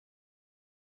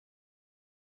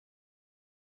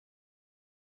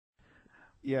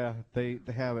Yeah, they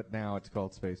have it now. It's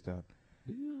called Space Town.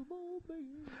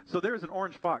 So there's an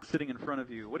orange fox sitting in front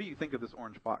of you. What do you think of this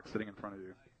orange fox sitting in front of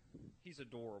you? He's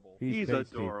adorable. He's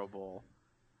tasty. adorable.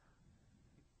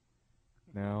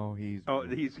 No, he's. Oh,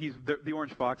 the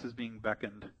orange fox is being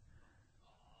beckoned.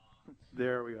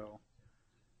 There we go.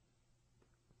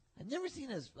 I've never seen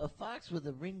a fox with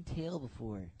a ringed tail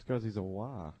before. It's because he's a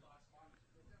wah.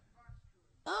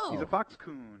 Oh. He's a fox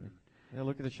coon. Yeah,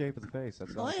 look at the shape of the face.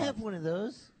 That's Oh, all I have one of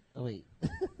those. Oh, wait.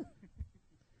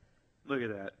 Look at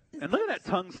that. And look at that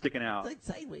tongue sticking out. It's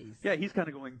like sideways. Yeah, he's kind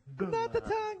of going. Not the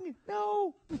tongue.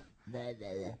 No.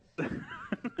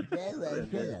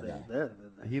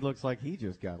 He looks like he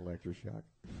just got electroshock.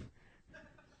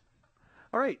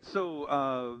 All right,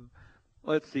 so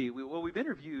let's see. We've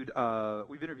interviewed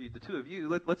the two of you.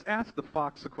 Let's ask the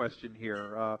Fox a question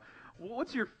here.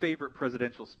 What's your favorite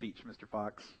presidential speech, Mr.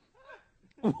 Fox?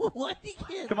 What? He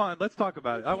can't. Come on, let's talk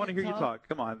about it. I want to hear you talk? talk.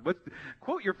 Come on,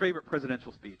 quote your favorite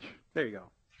presidential speech. There you go.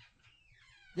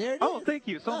 There it Oh, is. thank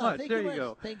you so much. Thank There you you much.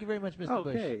 go. Thank you very much, Mr.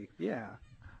 Bush. Okay, yeah.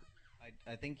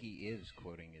 I think he is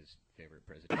quoting his favorite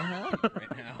president Uh-huh.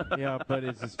 right now. Yeah, but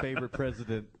it's his favorite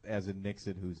president, as in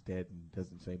Nixon, who's dead and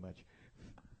doesn't say much.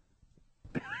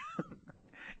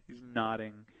 He's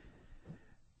nodding.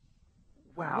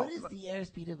 Wow. What is the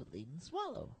airspeed of a laden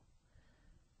swallow?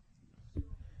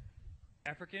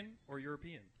 African or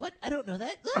European? What? I don't know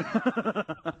that.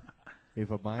 Look. If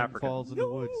a mime African. falls in the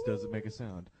woods, does it make a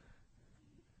sound?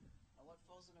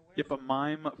 If a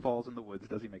mime falls in the woods,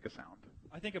 does he make a sound?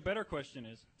 I think a better question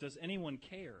is, does anyone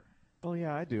care? Oh,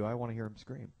 yeah, I do. I want to hear him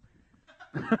scream.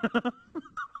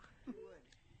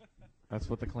 That's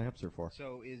what the clamps are for.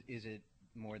 So is it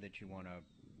more that you want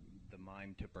the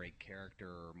mime to break character,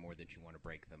 or more that you want to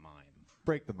break the mime?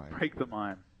 Break the mime. Break the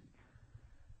mime.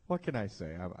 What can I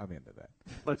say? I'm into that.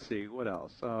 Let's see. What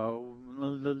else?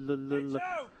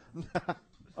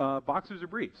 Boxers or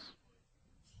briefs?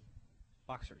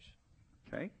 Boxers.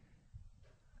 Okay.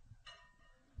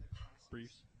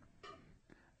 Briefs.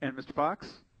 And Mr. Fox?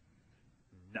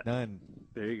 None.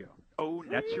 There you go. Oh,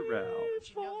 natural.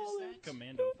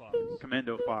 Commando Fox.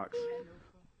 Commando Fox.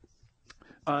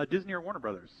 Disney or Warner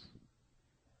Brothers?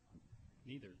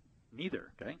 Neither.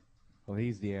 Neither. Okay. Well,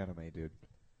 he's the anime dude.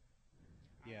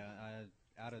 Yeah,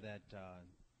 out of that,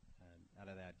 I'd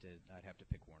have to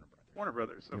pick Warner Brothers. Warner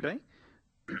Brothers. Okay.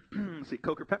 Let's see.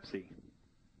 Coke or Pepsi?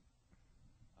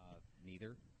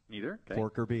 Neither. Neither. Okay.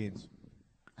 Pork or beans?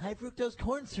 High fructose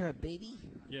corn syrup, baby.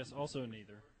 Yes, also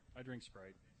neither. I drink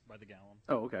Sprite by the gallon.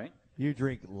 Oh, okay. You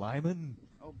drink Lyman?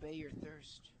 Obey your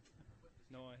thirst.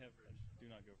 No, I do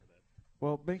not go for that.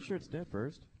 Well, make sure it's dead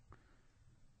first.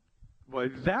 Boy,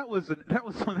 that was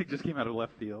something that just came out of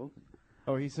left field.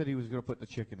 Oh, he said he was going to put the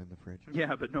chicken in the fridge.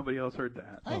 Yeah, but nobody else heard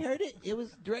that. I heard it. It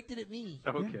was directed at me.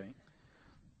 Okay.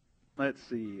 Let's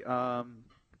see.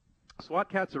 SWAT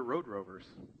cats or road rovers?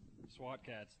 SWAT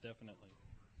cats, definitely.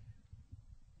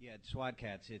 Yeah, SWAT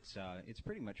cats. It's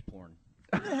pretty much porn.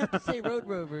 I'm gonna have to say Road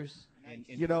Rovers.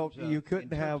 You know, terms of- you couldn't in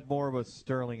terms have of- more of a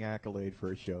sterling accolade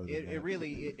for a show. Than that. It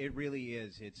really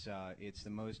is. It's the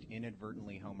most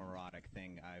inadvertently homoerotic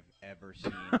thing I've ever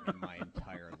seen in my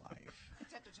entire life.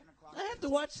 It's after 10 o'clock. I have to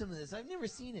watch some of this. I've never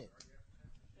seen it.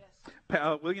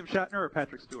 William Shatner or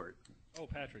Patrick Stewart? Oh,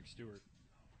 Patrick Stewart.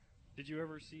 Did you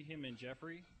ever see him in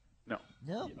Jeffrey? No.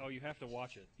 No. Oh, you have to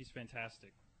watch it. He's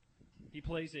fantastic. He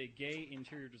plays a gay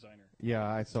interior designer. Yeah,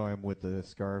 I saw him with the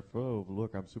scarf. Oh,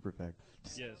 look, I'm super fat.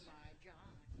 Yes.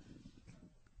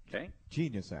 Okay.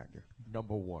 Genius actor.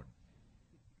 Number one.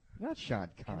 Not Sean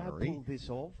Connery. this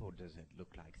off, or does it look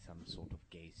like some sort of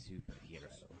gay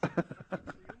superhero?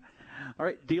 All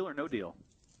right. Deal or no deal?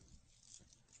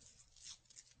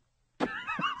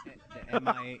 Am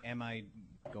I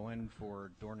going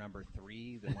for door number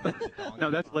 3? The one with the donkey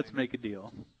No, that's let's behind? make a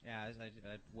deal. Yeah.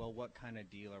 Well, what kind of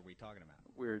deal are we talking about?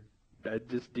 We're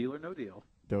just deal or no deal.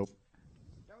 Dope.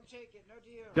 Don't take it. No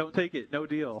deal. Don't take it. No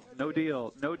deal. No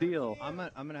deal. No deal. I'm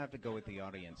gonna have to go with the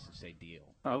audience and say deal.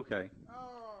 Okay.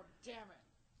 Oh, damn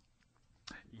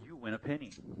it. You win a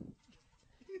penny.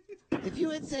 If you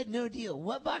had said no deal,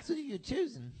 what box would you have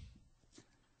chosen?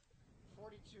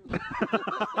 42.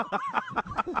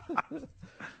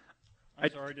 I'm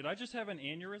sorry, did I just have an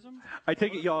aneurysm? I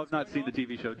take it y'all have not seen the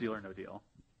TV show Deal or No Deal.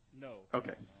 No.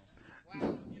 Okay.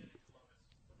 Wow.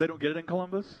 They don't get it in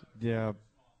Columbus? Yeah,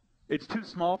 It's too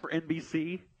small for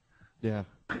NBC? yeah.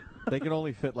 They can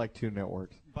only fit like 2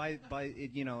 networks.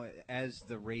 As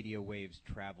the radio waves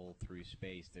travel through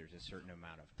space, there's a certain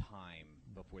amount of time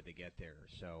before they get there.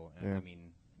 So, Yeah. I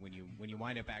mean, when you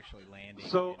wind up actually landing.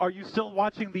 So, are you still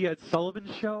watching the Ed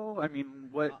Sullivan Show? I mean,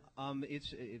 what? I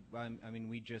mean,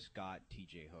 we just got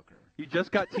T.J. Hooker. You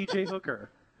just got T.J. Hooker.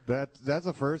 That's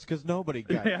a first because nobody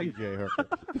got Yeah. T.J. Hooker.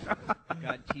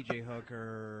 Got T.J.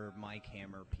 Hooker, Mike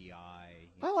Hammer, P.I.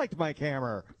 I liked Mike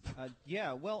Hammer.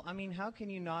 Yeah, well, I mean, how can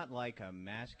you not like a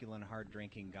masculine,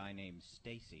 hard-drinking guy named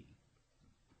Stacy?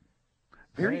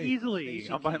 Very Hey. easily,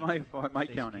 Stacey by Keith. my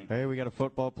Stacey counting. Keith. Hey, we got a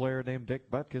football player named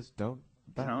Dick Butkus. Don't.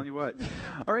 Telling you what.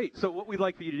 All right, so what we'd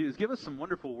like for you to do is give us some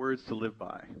wonderful words to live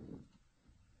by.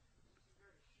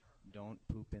 Don't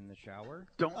poop in the shower.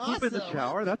 Don't poop in the Awesome.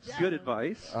 shower. That's good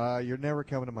advice. You're never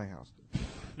coming to my house.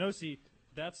 No, see,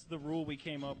 that's the rule we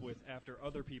came up with after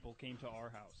other people came to our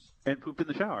house. And poop in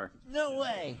the shower. No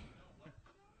way.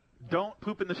 Don't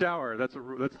poop in the shower. That's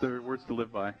that's the words to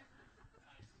live by.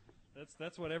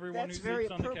 That's what everyone That's who very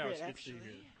sleeps on the couch appropriate, gets to actually.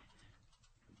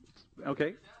 hear.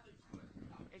 Okay.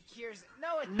 It cures.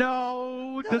 No, it.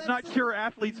 No, does not cure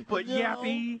athletes, but No.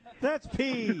 yappy. That's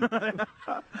pee.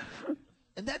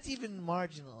 And that's even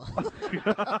marginal.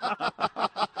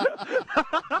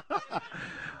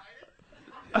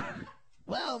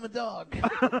 Well, I'm a dog.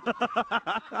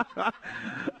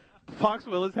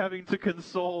 Foxwell is having to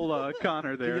console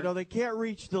Connor there. You know, they can't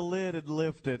reach the lid and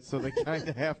lift it, so they kind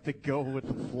of have to go with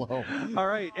the flow. All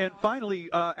right, and finally,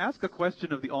 ask a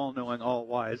question of the all-knowing,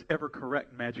 all-wise,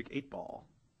 ever-correct Magic 8-Ball.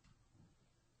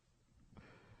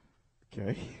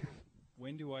 Okay.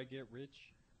 When do I get rich?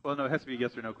 Well, no, it has to be a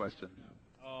yes or no question.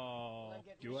 Oh,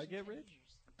 do I get rich?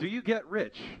 Do you get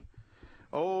rich?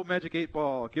 Oh, Magic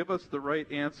 8-Ball, give us the right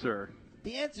answer.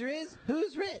 The answer is,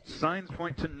 who's rich? Signs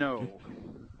point to no.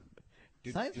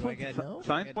 Signs do I point to get, no?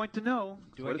 Signs point to no.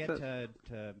 Do That's I what get it says.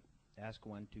 to ask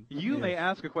one, too? You Yes. may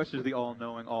ask a question to the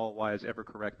all-knowing, all-wise,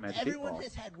 ever-correct Magic Everyone 8-Ball.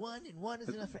 has had one, and one is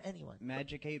enough for anyone.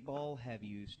 Magic 8 Ball, have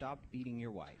you stopped beating your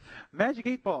wife? Magic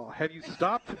 8-Ball, have you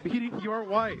stopped beating your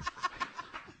wife?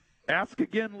 Ask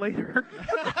again later.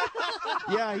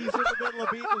 Yeah, he's in the middle of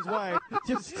beating his wife.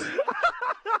 Just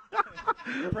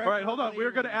All right, hold on.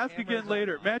 We're going to ask again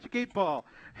later. Magic 8-Ball,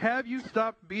 have you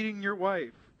stopped beating your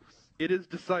wife? It is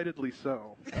decidedly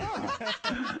so.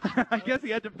 I guess he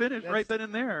had to finish right then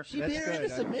and there. She That's beat her into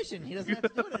good. submission. He doesn't have to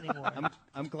do it anymore.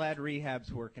 I'm glad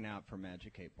rehab's working out for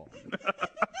Magic 8 Ball.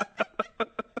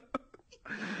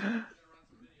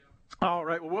 All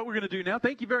right, well, what we're going to do now,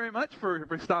 thank you very much for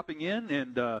stopping in.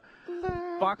 And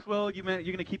Foxwell, you're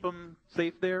going to keep them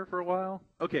safe there for a while?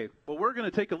 Okay, well, we're going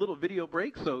to take a little video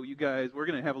break, so you guys, we're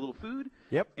going to have a little food.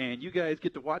 Yep. And you guys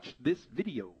get to watch this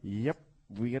video. Yep.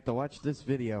 We get to watch this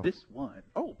video. This one.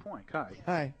 Oh, point, Kai.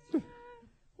 Hi.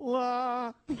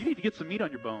 La You need to get some meat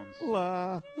on your bones.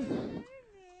 la.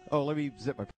 Oh, let me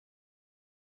zip my